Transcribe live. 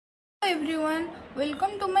Everyone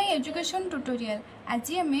welcome to my education tutorial.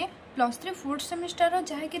 आज आम +3 fourth semester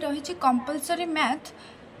जहाँकि रही कंपलसरी मैथ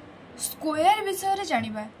स्क्वायर विषय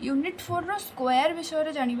जानिबा यूनिट 4 रो स्क्वायर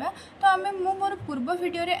विषय जानिबा। तो आम मोर पूर्व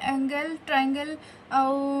वीडियो रे एंगल ट्रायंगल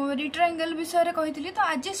आउ रिट्रायंगल विषय कही तो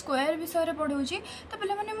आज स्क्वायर विषय पढ़ाऊँगी। तो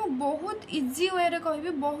पे मैंने बहुत इजी वे रे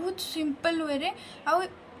कहि बहुत सिंपल वे रे आउ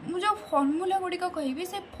जो फर्मूला गुड़िक कहि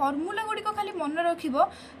से फर्मूला गुड़िक खाली मन रख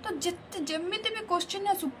तो जमी भी क्वेश्चन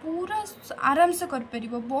आसू पूरा आराम से कर पार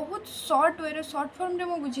बहुत सर्ट वे सर्ट फॉर्म रे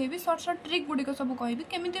बुझेबी सर्ट ट्रिक गुड़िक सब कहि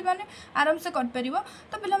केमी माने आराम से कर पार।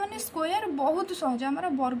 तो पे स्क्वायर बहुत सहज आम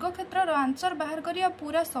वर्ग क्षेत्र आंसर बाहर करवा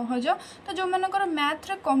पूरा सहज। तो जो मानकर मैथ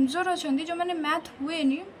रे कमजोर अच्छा जो मैंने मैथ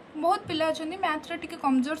हुए बहुत पिला अच्छा मैथ रे टिके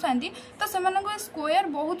कमजोर था तो से स्क्वायर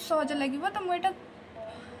बहुत सहज लगे। तो मुझे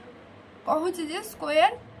कहूँ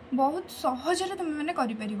स्क्वायर बहुत सहज तुम मैंने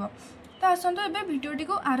कर। तो आसतु ए भिडटी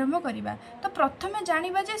को आरंभ करवा। तो प्रथम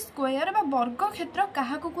जाना जे स्क्वायर बा वर्ग क्षेत्र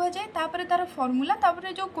क्या कहुए तापर तार फर्मूला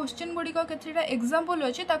तापर जो क्वेश्चन गुड़िक केतटा एग्जांपल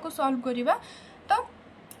अच्छी सॉल्व करवा। तो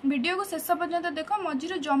वीडियो को शेष पर्यंत देख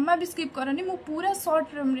मझे जमा भी स्किप करनी मु पूरा सर्ट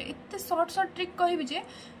एत सर्ट ट्रिक कहि जे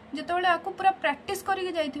जिते आपको पूरा प्रैक्टिस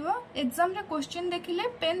करके जाइथिबो एग्जाम रे क्वेश्चन देखिले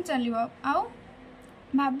पेन चलिबो आउ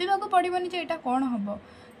भाबा को पड़ोनी जे एटा कौन हम।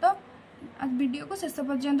 तो वीडियो को शेष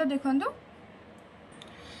पर्यंत देखंतु।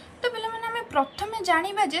 तो पे मैंने प्रथम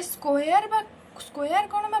जाना जे स्क्वायर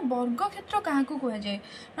कौन बा वर्ग क्षेत्र क्या कहुए।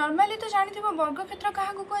 नॉर्मली तो जानी वर्ग क्षेत्र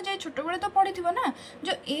क्या कहुए छोट बड़े तो पढ़ी ना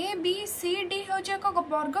जो ए बी सी डी हूँ एक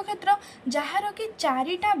वर्ग क्षेत्र जार कि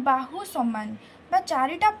चारिटा बाहु समान बा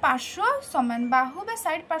चारिटा पार्श्व समान बाहु बा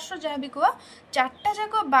साइड पार्श्व जहाँ भी कह चार्टा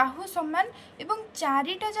जाक बाहु समान एवं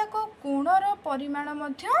चारिटा जाक कोणर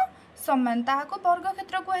परिमाण समान ताको वर्ग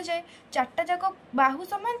क्षेत्र कहुए। चार्टा जाक बाहु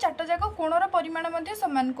समान चार्टा जाक कोणर परिमाण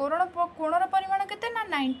समान कोणर परिमाण केते ना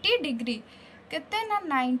 90 डिग्री केते ना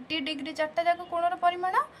 90 डिग्री चार्टा जाक कोणर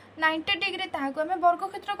परिमाण 90 डिग्री ताको आमे वर्ग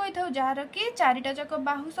क्षेत्र कहि थाउ जार कि चारिटा जाक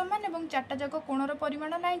बाहु समान एवं चार्टा जाक कोणर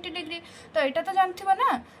परिमाण 90 डिग्री। तो एटा तो जानथिबो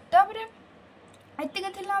ना। तापरे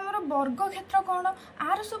एतिके आमर वर्ग क्षेत्र कौन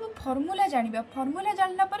आर सब फर्मूला जानिबा फर्मूला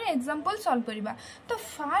जानला पर एग्जांपल सॉल्व करबा। तो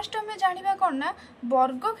फास्ट हमें जानिबा कौन ना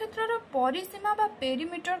वर्ग क्षेत्र परिसीमा बा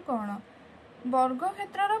पेरीमीटर कौन वर्ग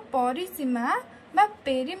क्षेत्र परिसीमा बा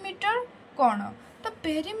पेरीमीटर कौन। तो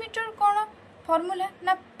पेरीमीटर कौन फर्मूला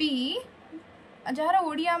ना पी जार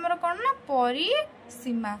ओडिया आमर कौन ना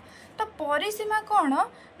परिसीमा। तो परिसीमा कौन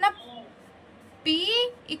ना पी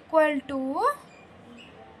इक्वल टू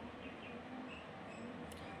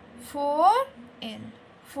 4L।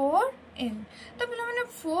 तो पे मैंने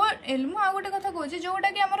 4L मु आ गोटे कथा कहूँ जोटा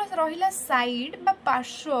कि आमर रहा साइड बा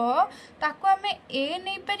पार्श्व ताको आम ए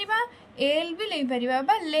नहीं पारिबा एल भी नहीं पारिबा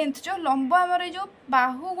बा लेंथ जो लंब आमर जो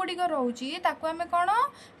बाहु गुड़िक रोचे ताको आम कौन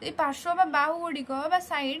पार्श्व बा बाहु गुड़िक बा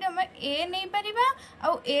साइड आम ए नहीं पारिबा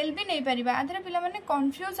आउ एल भी नहीं पारिबा। आधे पिला माने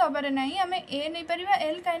कंफ्यूज हबार नहीं आम ए नहीं पारिबा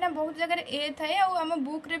एल कहीं बहुत जगह ए थाए आम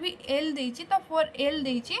बुक रे भी एल देछि तो 4L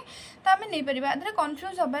देछि तो आम नहीं पारिबा आधे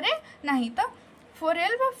कंफ्यूज हबार नहीं। तो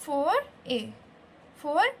 4L बा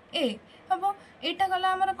 4A हम एटा गला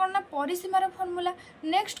आमर कौन ना परिसीमार फर्मूला।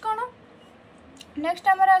 नेक्स्ट कौन नेक्स्ट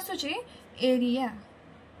आमर आसुची एरिया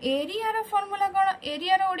एरिया फर्मूला कौन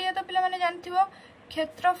एरिया ओडिया तो पिला माने जानथिबो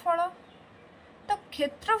क्षेत्रफल। तो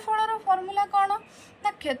क्षेत्रफल फर्मूला कौन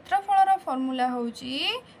ना क्षेत्रफल फर्मूला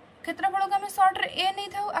होची क्षेत्रफल को आम सर्ट रे ए नहीं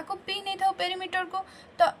थाउ आको पी नहीं थाउ पेरीमीटर को।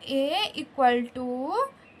 तो ए इक्वल टू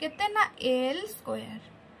केते ना एल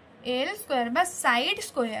स्क्वायर बा साइड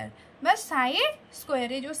स्क्वायर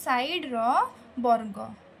ये जो साइड रो वर्ग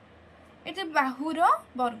ये बाहुर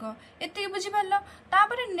वर्ग ये बुझीपार।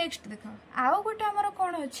 तापर नेक्स्ट देख आउ गोटे आमर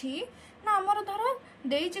कौन अच्छी ना आमर धर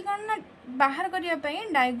देइछि कौन ना बाहर करने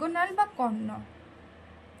डायगोनाल बा कर्ण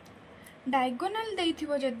डायगोनाल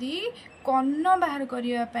देइथिबो जदी कर्ण बाहर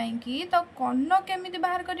करने की तो कर्ण केमिति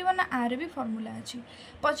बाहर करिवो ना आर भी फर्मूला अच्छी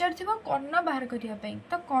पचारिथिबो कर्ण बाहर करने।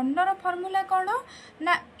 तो कर्णर फर्मूला कौन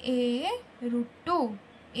ना ए रूट टू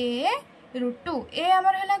ए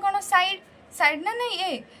आमर है कौन साइड ना नहीं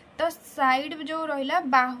ए तो साइड जो रहा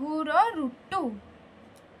बाहुर रूट टू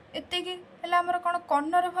एतिकी है आमर कौन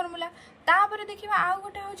कर्णर फर्मूला। तापर देखिबा आउ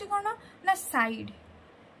गोटे होची कौन ना साइड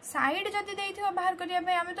जदि देइथिबो बाहर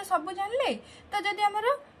करने आम तो सब जानले। तो जदि आमर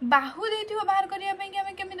बाहु देइथिबो बाहर करने आम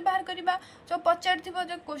केमिति बाहर करबा जो पचारिथिबो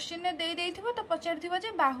जो क्वेश्चन ने देइथिबो तो पचारिथिबो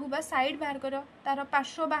जे बाहु बा साइड बाहर कर तार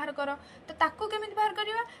पार्श्व बाहर कर तो ताकू केमिति बाहर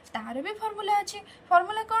करबा तार भी फर्मूला अछि।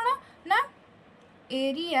 फर्मूला कौन ना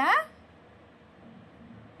एरिया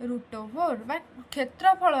रूट ओवर बा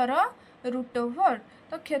क्षेत्रफल रूट ओवर।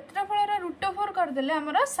 तो क्षेत्रफल रूट ओवर करदेले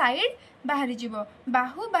आमर साइड बाहरी जीव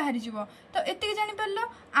बाहु बाहरी जीव। तो एति जानी पारलो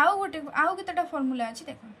आउ केतेटा फर्मूला अछि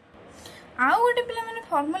देखो आउ गोटे पिला माने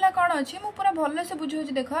फॉर्मूला कौन अच्छी मु पूरा भल से बुझाऊँ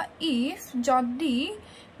देख इफ जदि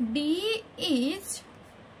d is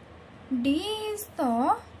the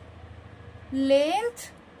length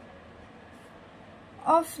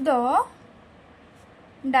of the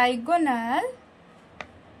diagonal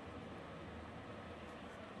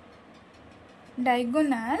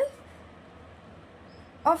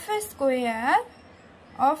of a square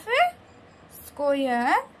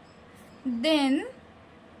then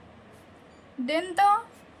the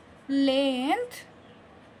length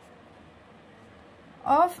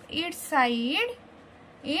of its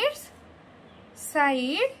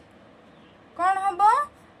side कौन हम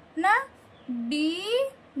ना d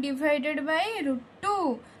divided by √2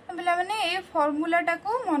 पिला माने ए फॉर्मूला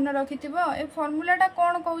टाको मन रखिथिबो ए फॉर्मूला टा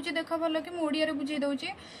कोन कहूची देख भल कि मु ओडिया रे बुझी दउची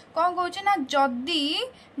कोन कहूची ना जदी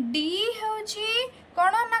d होची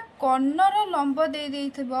कोन ना कर्णर लंब दे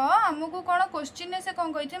देथिबो हमकु कोन क्वेश्चन से कोन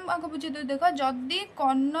कहिथे आको बुझी दउ देख जदी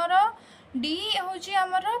कर्णर d होची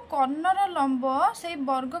हमर कर्णर लंब से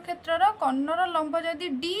वर्ग क्षेत्रर कर्णर लंब जदी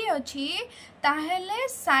d अछि ताहेले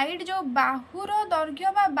साइड जो बाहुर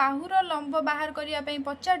दैर्घ्य बा बाहुर लंब बाहर करिया पई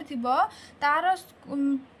पचारथिबो तार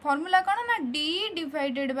फॉर्मूला कौन ना d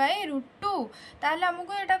डिवाइडेड बाय √2 ताहले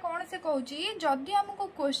हमको एटा कौन से कहूची जदी हमको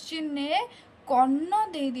क्वेश्चन ने कर्ण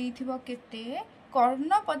दे देथिबो केते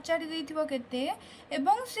कर्ण पचारि देथिबो केते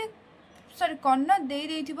एवं से सॉरी कर्ण दे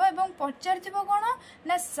देथिबो एवं पचारथिबो कोन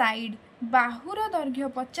ना साइड बाहुर दैर्घ्य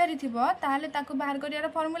पचारिथिबो ताहले ताको बाहर करियार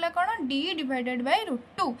formula cone d divided by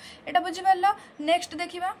 √2 एटा बुझि परलो नेक्स्ट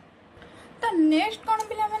देखिबा तो नेक्स्ट कोन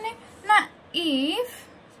पिला माने ना if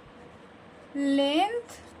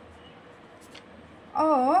length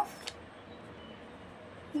of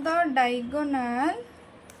the diagonal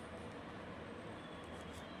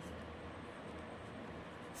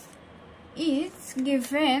is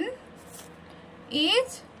given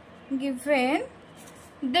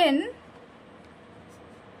then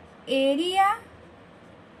area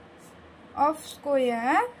of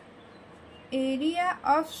square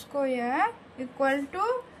equal to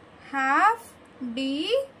half d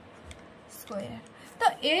square तो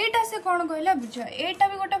एटा से कौन कहला बुझ एटा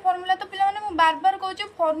भी गोटे फॉर्मूला तो पिला माने बार बार कहूँ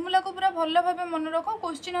फॉर्मूला को पूरा भल भाव मन रख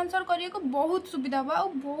क्वेश्चन आंसर करिए को बहुत सुविधा हो आ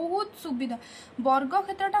बहुत सुविधा वर्ग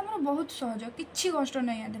क्षेत्रटा हमर बहुत सहज किछि कष्ट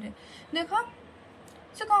नै यादरे देखो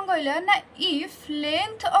से कौन कहला ना if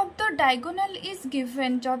length of the diagonal is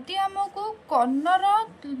given जदि हमको कर्णर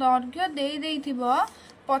दैर्घ्य दे देथिबो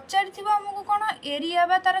पचारिथिबो हमको कोन एरिया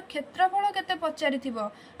बा तार क्षेत्रफल केते पचारिथिबो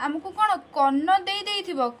हमको कोन कर्ण दे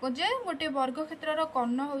देथिबो जे गोटे वर्ग क्षेत्रर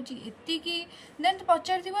कर्ण होची एति की देन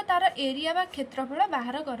पचारिथिबो तार एरिया बा क्षेत्रफल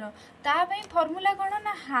बाहर कर ता पई फार्मूला कोन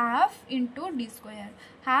ना हाफ इनटू d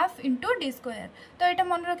स्क्वायर तो एटा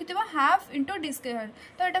मन रखिथिबो हाफ इनटू d स्क्वायर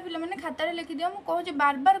तो एटा पिला माने खाता रे लिखि दियो मु कहू जे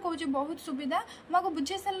बार बार कहू जे बहुत सुविधा मको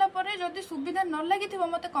बुझे सरला परे जदी सुविधा न लागिथिबो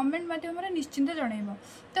मते कमेंट माध्यम रे निश्चिंत जणाइबो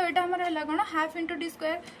तो एटा हमर हला कोन half into d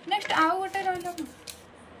square next आउ गोटे रहला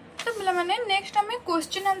तो पिला माने नेक्स्ट हमें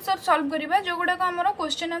क्वेश्चन आंसर सॉल्व करिबा जो गुडा को हमर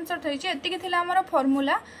क्वेश्चन आंसर थैछि एति के थिला हमर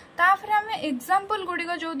फार्मूला ताफरे हमें एग्जांपल गुडी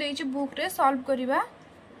को जो देछि बुक रे सॉल्व करिबा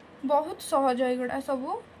बहुत सहज है गुडा सब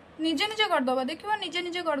निजे निजे कर दबा देखिबो निजे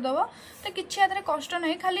निजे कर दबो तो किछि आदरे कष्ट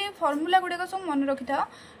नै खाली फार्मूला गुडी को सब मन रखिथा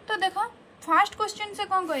तो देखो फर्स्ट क्वेश्चन से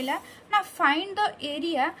कौन कहला ना find the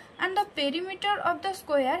area and the perimeter of the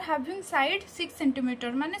square having side 6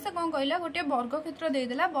 centimetre माने से कौन कहला गोटे वर्ग क्षेत्र दे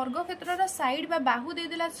देला वर्ग क्षेत्रर साइड बा बाहु दे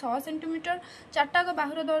देला 6 सेंटीमीटर चारटा को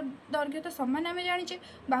बाहुर दैर्घ्य तो समान हमें जानि छे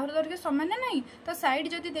बाहुर दैर्घ्य समान नहीं तो साइड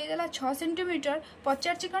जदी दे देला 6 सेंटीमीटर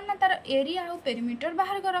पचारछि कोन ना तार एरिया और पेरीमीटर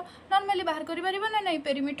बाहर करो नॉर्मली बाहर करि परिबो ना नहीं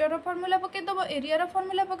पेरीमीटर रो फार्मूला पके दबो एरिया रो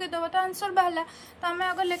फार्मूला पके दबो तो आंसर बाहला तो हमें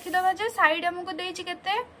अगर लिखि दबा जे साइड हमको देछि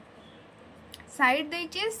केते साइड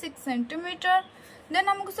देछि 6 सेंटीमीटर देन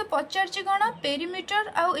हमको से पचारछि कोन पेरीमीटर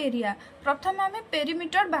आउ एरिया प्रथम हमें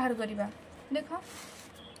पेरीमीटर बाहर करिबा देखो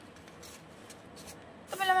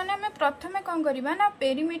तो पहले माने हमें प्रथम कोन करिबा ना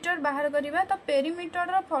पेरीमीटर बाहर करिबा तो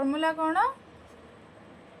पेरीमीटर रो फार्मूला कोन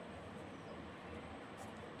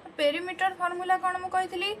पेरीमीटर फार्मूला कोन मु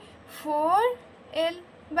कहितली 4l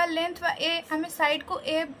बा लेंथ बा ए हमें साइड को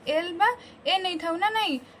ए एल बा ए नहीं थाउ ना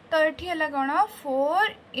नहीं तो एठी हला कोन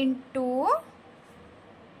 4 into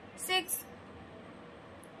 6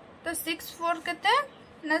 तो 6 4 केते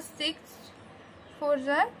ना 6 4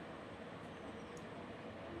 जार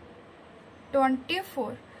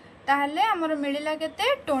 24 ताहले हमर मिलिला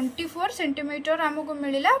केते 24 सेंटीमीटर हमको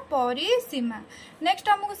मिलिला परिसीमा नेक्स्ट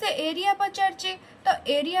हमको से एरिया पचारचे तो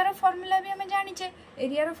एरिया रो फार्मूला भी हमें जानि छे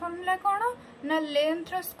एरिया रो फार्मूला कोन ना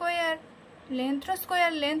लेंथ रो स्क्वायर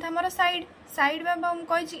लेंथ हमर साइड बा हम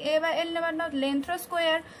कहि छी ए बा एल नेबार न लेंथ रो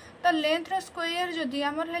स्क्वायर तो लेंथ रो स्क्वायर जदि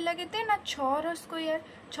आमर है केते ना 6 स्क्वायर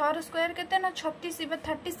 6 स्क्वायर केते ना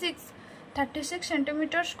 36 36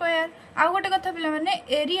 सेंटीमीटर स्क्वायर। आउ गोटे कथा पिला माने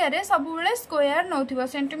एरिया रे सब बेले square नौथिबो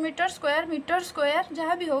centimetre square metre square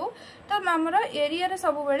जहाँ भी हो तो आमर एरिया रे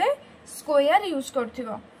सब बेले स्क्वायर यूज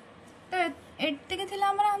करथिबो। तो एतिके थिला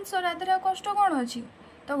हमर आंसर आदरा कष्ट कोन अछि।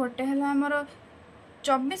 तो गोटे हला हमर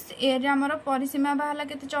 24 ए आमर परिसीमा बाहला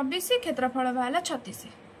केते 24 क्षेत्रफल बाहला 36।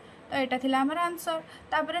 तो एटा थिला हमर आंसर।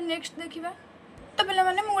 तापर नेक्स्ट देखिबा। तो पिला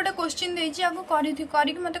माने मु गोटे क्वेश्चन देछि आगो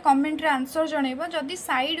करी मते कमेंट रे आंसर जणैबो। जदि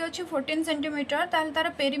साइड अछि 14 सेंटीमीटर ताल तार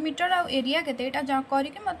पेरीमीटर आ एरिया केते एटा करी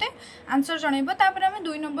के मते आंसर जणैबो। तापर हम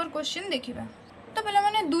 2 नंबर क्वेश्चन देखिबा। तो पिला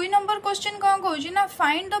माने 2 नंबर क्वेश्चन कोन कहउछि ना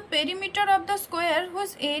find the perimeter of the square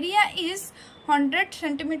whose area is 100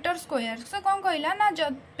 centimetre square. से कौन कहला ना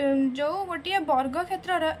जो गोटे वर्ग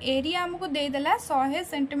क्षेत्र एरिया आमको देदेला 100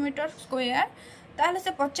 सेंटीमीटर स्क्वायर ताहले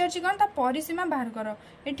से पचारछि कौन ता परिसीमा बाहर कर।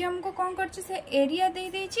 एठी हमको कौन करछि से एरिया दे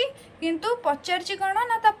देछि किंतु पचारछि कौन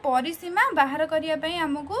ना ता परिसीमा बाहर करिया पई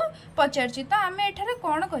हमको पचारछि। तो आमे एठारे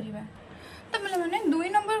कौन करिबा। तो माने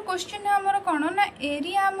 2 नंबर क्वेश्चन हमर कौन ना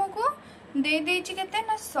एरिया हमको दे देछि केते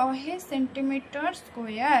ना 100 सेंटीमीटर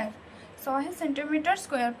स्क्वायर 100 सेंटीमीटर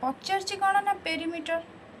स्क्वायर पचारछि कौन ना पेरीमीटर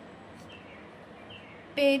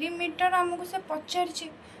पेरीमीटर हमको से पचारछि।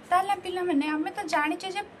 ताला पिला माने हमें तो जानिचे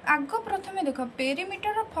जे आगो प्रथमे देखो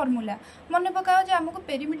पेरीमीटर रो फार्मूला मन पकाओ जे हमको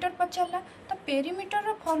पेरीमीटर पचारला। तो पेरीमीटर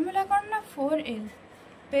रो फार्मूला कौन ना 4l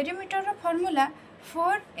पेरीमीटर रो फार्मूला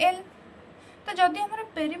 4l। तो जदि हमर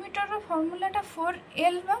पेरीमीटर रो फार्मूलाटा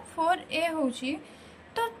 4l बा 4a होची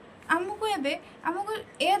तो हमको एबे हमको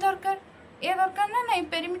ए दरकार ना नहीं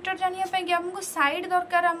पेरीमीटर जानिया पे कि हमको साइड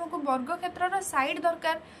दरकार हमको वर्ग क्षेत्र रो साइड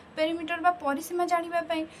दरकार पेरीमीटर बा परिसीमा जानिबा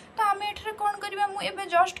पे। तो आमे एठरे कोन करबा मु एबे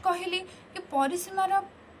जस्ट कहिली कि परिसीमा रो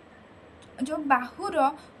जो बाहु रो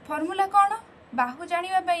फार्मूला कोन बाहु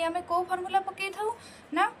जानिबा पे आमे को फार्मूला पके थाउ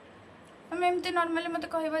ना हम एमती नॉर्मली मते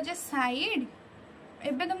कहबा जे साइड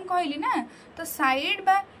एबे तुम कहली ना तो साइड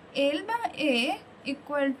बा l बा a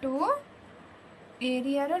equal to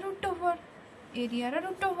area row root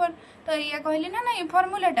over तो या कहली ना ना ये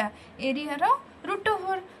फार्मूलाटा एरिया रो रूट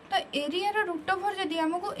ओवर। तो एरिया रो रूट ओवर जदि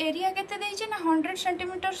हमको एरिया केते देछि ना 100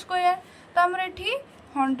 सेंटीमीटर स्क्वायर तो हमर एठी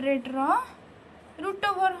 100 रो रूट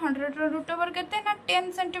ओवर केते ना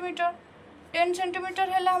 10 सेंटीमीटर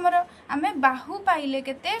हैला हमर आमे बाहु पाइले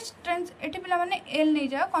केते स्ट्रेंथ एठी पिला माने एल नै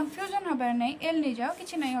जाओ कंफ्यूजन होबा नै एल नै जाओ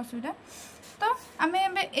किछि नै असुविधा। तो आमे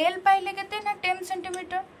एबे एल पाइले केते ना 10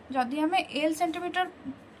 सेंटीमीटर जदि हमें एल सेंटीमीटर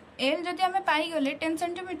एल जदि हमें पाई गले 10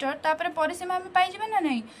 सेंटीमीटर तापर परिसीमा हमें पाई जबे ना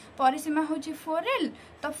नहीं परिसीमा होची 4l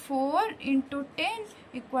तो 4 ×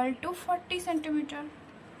 10 इक्वल टू 40 सेंटीमीटर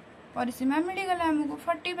परिसीमा मिली गला हमको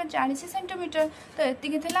 40 बा 40 सेंटीमीटर। तो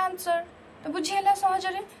एतिके थिला आंसर। तो बुझी हला सहज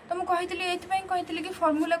रे। तो मु कहितली एथि पई कहितली कि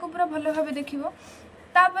फार्मूला को पूरा भलो भाबे देखिबो।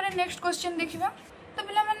 तापर नेक्स्ट क्वेश्चन देखिबा। तो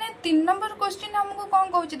पिला माने 3 नंबर क्वेश्चन हमको कोन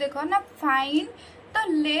कहउची देखो ना find the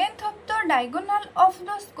length of the diagonal of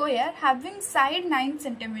the square having side 9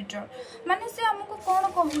 centimeter। माने से हमको कोन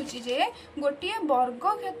कहउची जे गोटिए वर्ग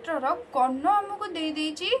क्षेत्र रो कर्ण हमको दे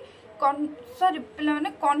देछि सॉरी पिला माने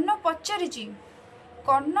कर्ण पचारिछि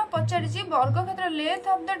वर्ग क्षेत्र लेंथ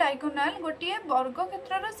ऑफ द डायगोनल गोटिए वर्ग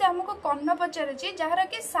क्षेत्र रो से हमको कर्ण पचारिछि जहार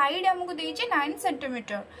कि साइड हमको देछि 9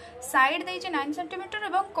 सेंटीमीटर साइड देछि 9 सेंटीमीटर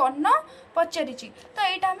एवं कर्ण पचारिछि। तो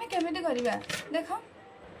एटा हमें केमिति करिबा देखो।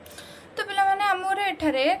 तो पिला माने हमर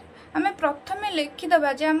एठारे हमें प्रथमे लिखि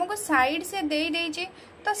दबा जे हमको साइड से दे देछि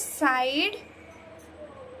तो साइड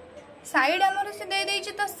हमर से दे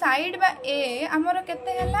देछि तो साइड बा ए हमर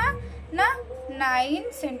केते हला ना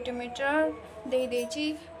 9 सेंटीमीटर दे देछि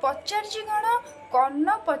पचारछि कोन कर्ण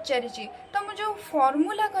पचारछि। तो मु जो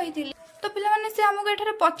फार्मूला कहिथिली तो पिला माने से हमको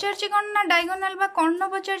एठारे पचारछि कोन ना डायगोनल बा कर्ण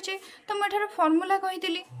पचारछि। तो मु एठारे फार्मूला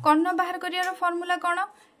कहिथिली कर्ण बाहर करियार फार्मूला कोन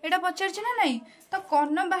एटा पचारछि ना नहीं। तो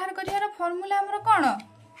कर्ण बाहर करियार फार्मूला हमर कोन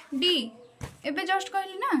डी एबे जस्ट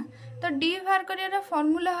कहली ना। तो डी बाहर करियार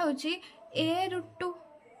फार्मूला होछि ए रूट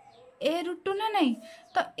 2 ना नहीं।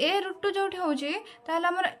 तो ए रूट 2 जोठी होछि ताहले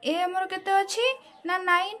हमर ए हमर केते अछि ना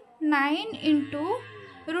 9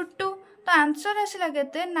 × रूट 2। तो आंसर आसिला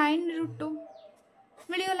केते 9 √ 2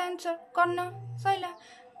 मिली गला आंसर कर्ण सइला।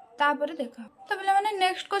 तापर देखा। तो पिला माने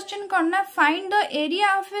नेक्स्ट क्वेश्चन करना find the area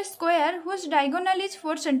of A square whose diagonal is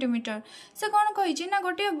 4 centimetre. से कौन कही ना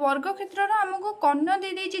गोटे वर्ग क्षेत्र हमको कर्ण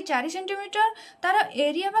दे देछि 4 सेंटीमीटर तार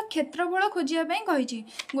एरिया बा क्षेत्रफल खोजिया पई कहिछि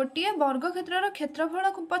गोटे वर्ग क्षेत्र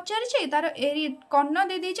क्षेत्रफल पचारिछि तार एरिया कर्ण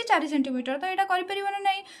दे देछि 4 सेंटीमीटर। तो एटा करि परिबो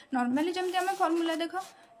नै नॉर्मली जमति हम फार्मूला देखो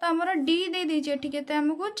तो आमर डी दे दीजिए ठीक है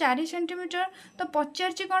आमको 4 सेंटीमीटर तो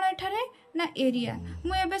पचार कौन एठारे ना एरिया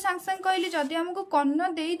मुझे सांगे सांगे कहली जदि आमको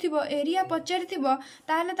कर्ण देइथिबो एरिया पचार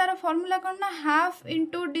ताहले तार फॉर्मूला कौन ना half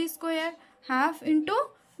into D square half into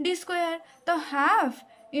D square तो हाफ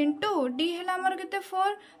इंटू डी है आमर केते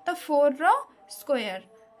 4 तो 4 रो स्क्वायर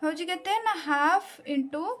हूँ केते ना हाफ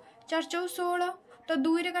इंटू 4 4 16 तो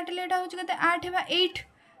 2 रे काटिले एटा होची केते 8 बा 8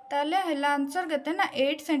 ताले हला आंसर केते ना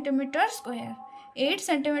 8 सेंटीमीटर स्क्वायर 8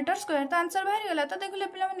 सेंटीमीटर स्क्वायर तो आंसर बाहरी गला तो देखले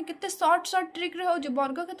पिला माने केते शॉर्ट ट्रिक रे होची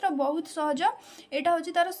वर्ग क्षेत्र बहुत सहज एटा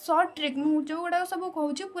होची तार शॉर्ट ट्रिक मु जो गुडा सब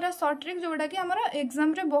कहूची पूरा शॉर्ट ट्रिक जोडा कि हमरा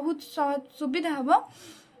एग्जाम रे बहुत सुविधा हबो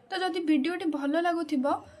तो जदि वीडियोटी भलो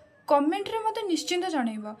लागुथिबो कमेंट रे मते निश्चिंत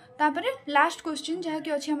जणाइबो तापरे लास्ट क्वेश्चन जहा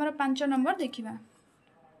कि अछि हमरा 5 नंबर देखिबा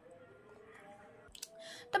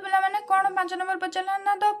तो पिला माने कोन 5 नंबर पचला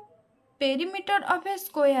ना तो perimeter of A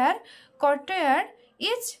square कॉर्टेड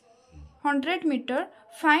is 100 metre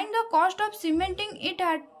find the cost of cementing it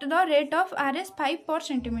at the rate of RS 5 पर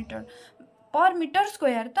सेंटीमीटर पर मीटर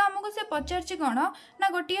स्क्वायर तो हमको से पचारछि कोन ना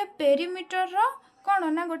गोटिए पेरीमीटर रो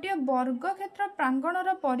कोन ना गोटिए वर्ग क्षेत्र प्रांगण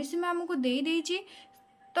रो परिसीमा हमको देई देइछि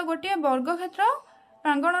तो गोटिए वर्ग क्षेत्र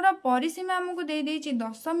प्रांगण रो परिसीमा हमको देई देइछि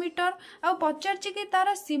 10 मीटर आ पचारछि कि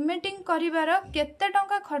तार सीमेंटिंग करिवार केते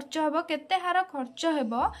टंका खर्च हबो केते हार खर्च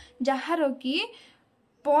हेबो जहार कि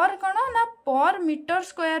पर कौन ना पर मीटर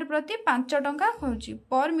स्क्वायर प्रति 5 टंका होची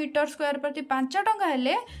पर मीटर स्क्वायर प्रति 5 टंका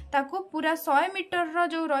हेले ताकू पूरा 100 मीटर रो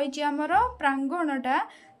जो रही आमर प्रांगणटा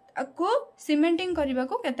को सीमेंटिंग करने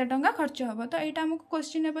को केते टंका खर्च हबो तो एटा हमको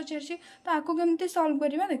क्वेश्चन पचारछि तो आको केमती सॉल्व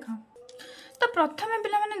करबा देखा तो प्रथमे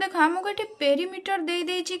पिला माने देखा हमको एठी पेरीमीटर देई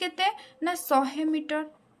देइछि केते ना 100 मीटर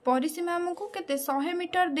परिसीमा हमको केते 100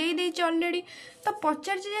 मीटर देई देइछि ऑलरेडी तो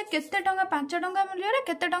पचारछि जे केते टंका 5 टंका मूल्य रे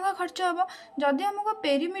केते टंका खर्च हबो जदि हमको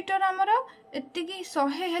पेरीमीटर हमर एतिकी 100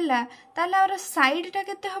 हैला ताले और साइड टा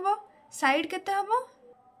केते हबो साइड केते हबो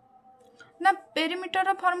ना पेरीमीटर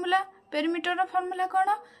रो फार्मूला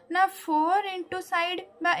कोन ना 4 इंटू साइड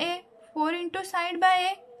बा ए 4 इंटू साइड बा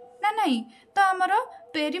ए ना नहीं तो हमर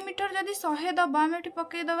पेरीमीटर जदि 100 दबा हम एठी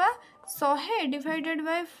पके दबा 100 divided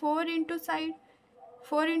by 4 into side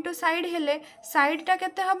 4 into side हेले साइड टा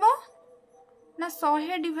केते हबो ना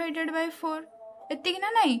 100 डिवाइडेड बाय 4 एतिक ना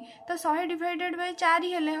नहीं तो 100 डिवाइडेड बाय 4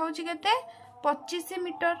 हेले होची केते 25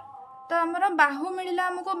 मीटर तो हमरो बाहु मिलिला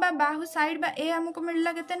हमको बाहु साइड बा ए हमको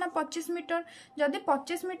मिलिला केते ना 25 मीटर जदि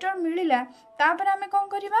 25 मीटर मिलिला तापर हमें कोन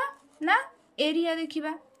करिबा ना एरिया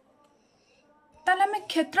देखिबा ताले हमें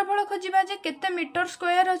क्षेत्रफल खोजिबा जे केते मीटर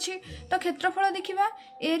स्क्वायर अछि तो क्षेत्रफल देखिबा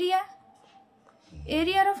एरिया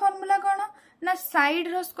रो फार्मूला कोन ना साइड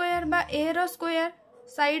रो स्क्वायर बा ए रो स्क्वायर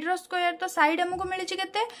साइड रो स्क्वायर तो साइड हमको मिली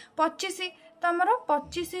केते 25 तो हमरो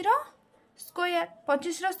 25 रो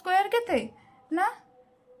स्क्वायर केते ना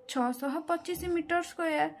 625 मीटर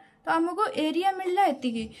स्क्वायर तो हमको एरिया मिलला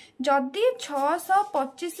एतिकी जदि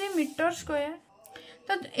 625 मीटर स्क्वायर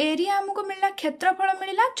तो एरिया हमको मिलला क्षेत्रफल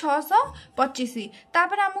मिलला 625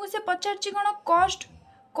 तापर हमको से पचारछि कोन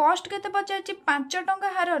कॉस्ट केते पचारछि 5 टंका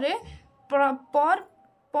हार रे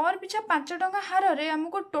पर पिछा 5 टंका हार रे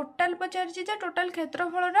हमको टोटल पचारछि जे टोटल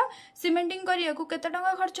क्षेत्रफल रा सीमेंटिंग करिया को केते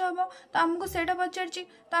टंका खर्च हबो तो हमको सेटा पचारछि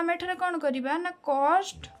तो हम एठारे कोन करिबा ना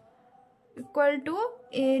cost equal to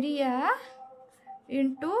area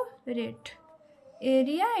into rate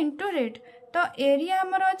तो एरिया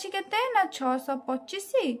हमर अछि केते ना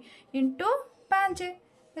 625 इंटू 5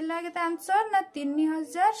 हला केते आंसर ना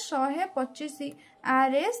 3125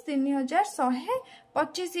 RS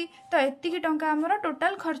 3125 तो एतिकी टंका हमर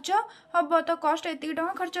टोटल खर्च हबो तो कॉस्ट एतिकी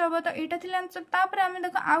टंका खर्च हबो तो एटा थिला आंसर तापर हम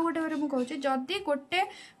देखो आ गोटे बारे मु कहूची जदी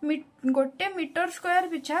गोटे मीटर स्क्वायर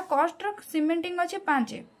पिछा कॉस्ट रो सीमेंटिंग अछि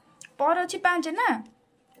 5 पर अछि 5 ना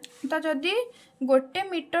तो जदी गोटे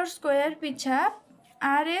मीटर स्क्वायर पिछा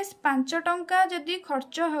RS 5 टंका जदी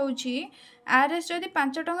खर्च होउची RS जदी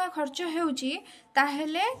 5 टंका खर्च होउची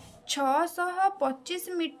ताहेले 625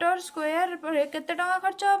 मीटर स्क्वायर पर केते टंका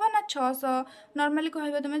खर्च होबा ना 600 नॉर्मली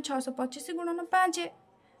कहबा तुमे 625 गुणन 5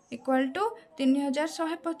 इक्वल टू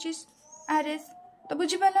 3125 RS तो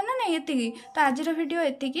बुझी पाला ना नहीं एतिकी तो आज वीडियो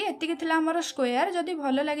एतिकी थिला हमर स्क्वायर जदी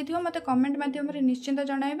भलो लागिथियो मते कमेंट माध्यम रे निश्चिंत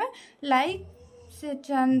जणाइबा लाइक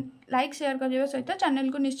शेयर करबा सहित चैनल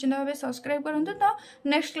को निश्चिंत भाव सब्सक्राइब करंतु तो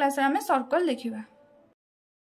नेक्स्ट क्लास रे हमें सर्कल देखिबा।